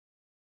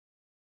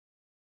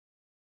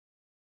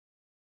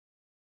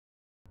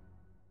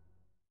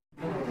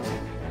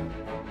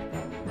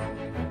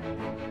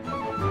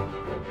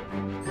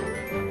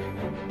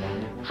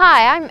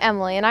Hi, I'm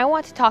Emily and I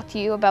want to talk to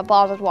you about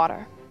bottled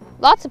water.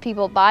 Lots of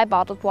people buy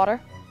bottled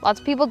water. Lots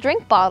of people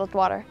drink bottled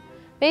water.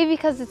 Maybe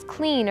because it's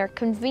clean or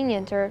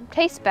convenient or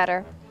tastes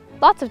better.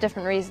 Lots of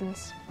different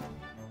reasons.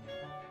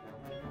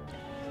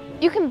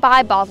 You can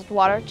buy bottled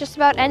water just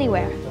about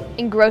anywhere.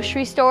 In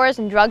grocery stores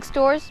and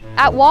drugstores,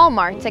 at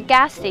Walmarts, at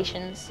gas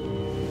stations.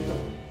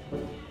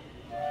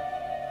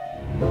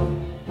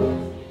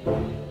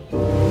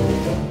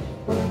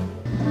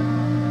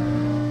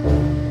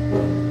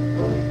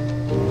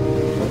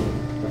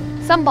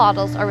 Some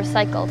bottles are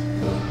recycled.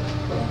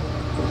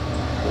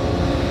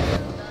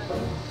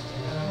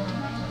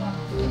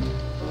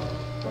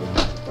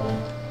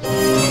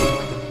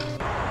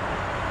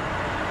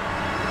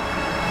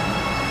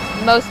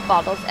 Most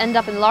bottles end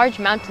up in large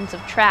mountains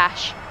of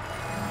trash.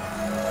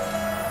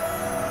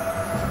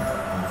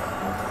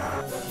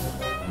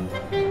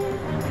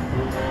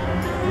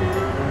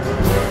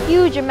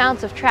 Huge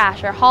amounts of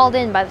trash are hauled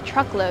in by the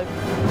truckload.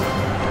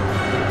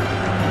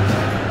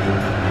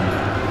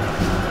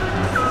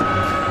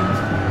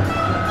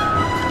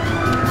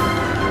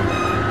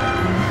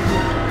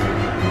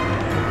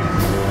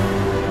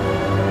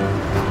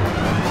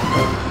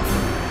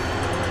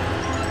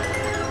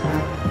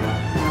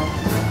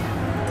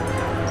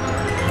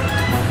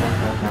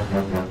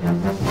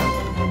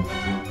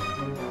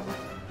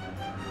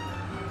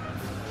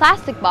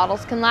 Plastic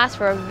bottles can last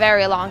for a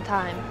very long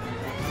time.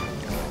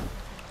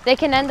 They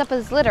can end up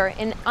as litter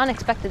in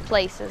unexpected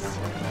places.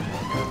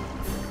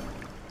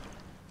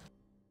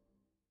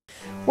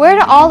 Where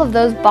do all of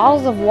those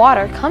bottles of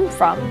water come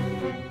from?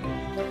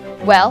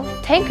 Well,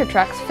 tanker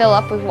trucks fill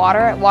up with water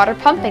at water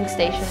pumping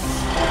stations.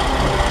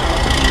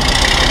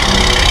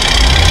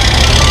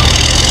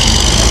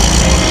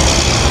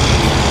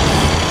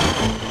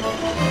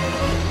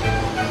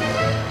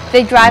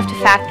 They drive to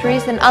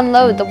factories and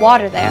unload the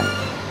water there.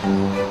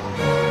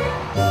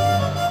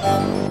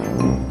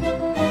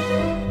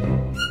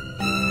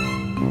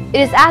 It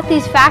is at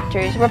these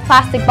factories where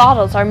plastic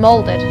bottles are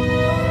molded.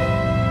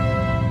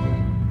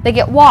 They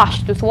get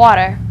washed with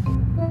water.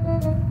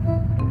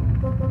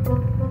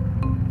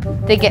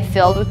 They get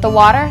filled with the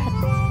water,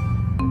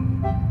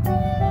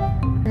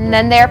 and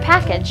then they are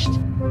packaged.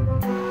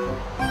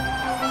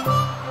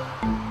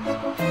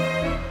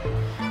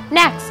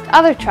 Next,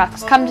 other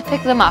trucks come to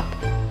pick them up.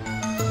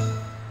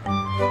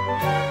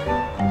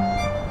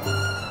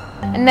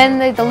 And then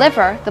they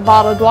deliver the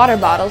bottled water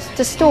bottles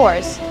to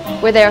stores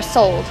where they are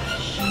sold.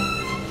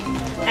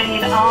 I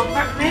need all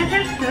department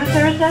managers to the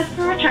service desk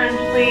for returns,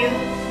 please.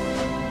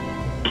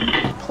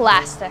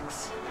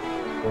 Plastics.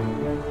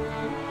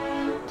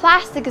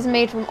 Plastic is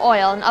made from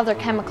oil and other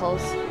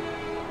chemicals.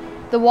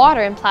 The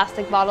water in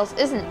plastic bottles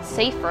isn't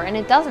safer and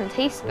it doesn't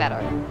taste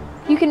better.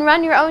 You can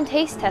run your own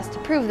taste test to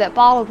prove that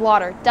bottled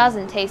water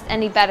doesn't taste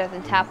any better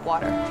than tap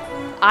water.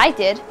 I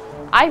did.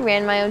 I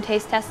ran my own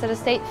taste test at a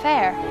state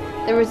fair.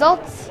 The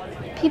results?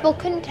 People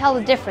couldn't tell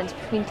the difference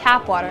between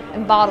tap water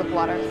and bottled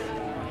water.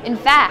 In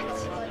fact,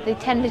 they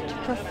tended to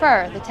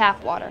prefer the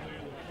tap water.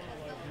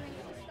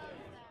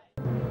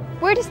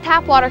 Where does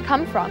tap water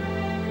come from?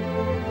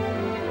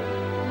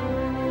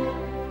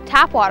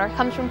 Tap water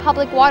comes from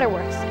public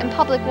waterworks and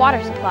public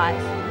water supplies.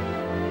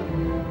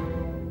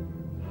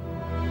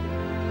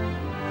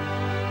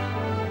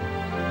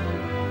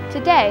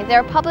 Today,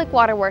 there are public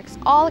waterworks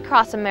all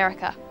across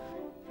America.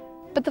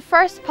 But the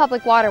first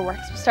public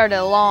waterworks was started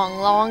a long,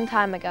 long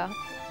time ago.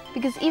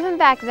 Because even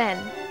back then,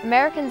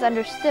 Americans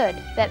understood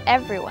that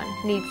everyone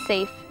needs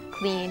safe,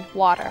 clean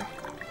water.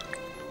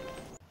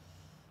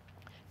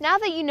 Now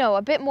that you know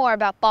a bit more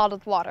about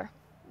bottled water,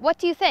 what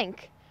do you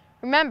think?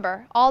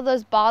 Remember, all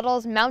those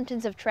bottles,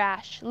 mountains of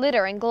trash,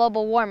 litter, and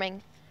global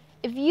warming.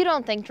 If you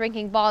don't think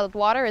drinking bottled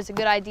water is a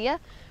good idea,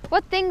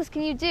 what things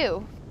can you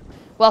do?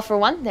 Well, for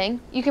one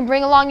thing, you can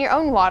bring along your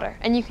own water,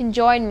 and you can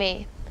join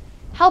me.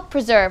 Help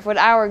preserve what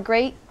our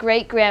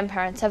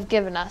great-great-grandparents have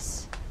given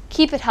us.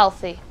 Keep it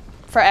healthy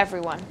for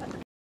everyone.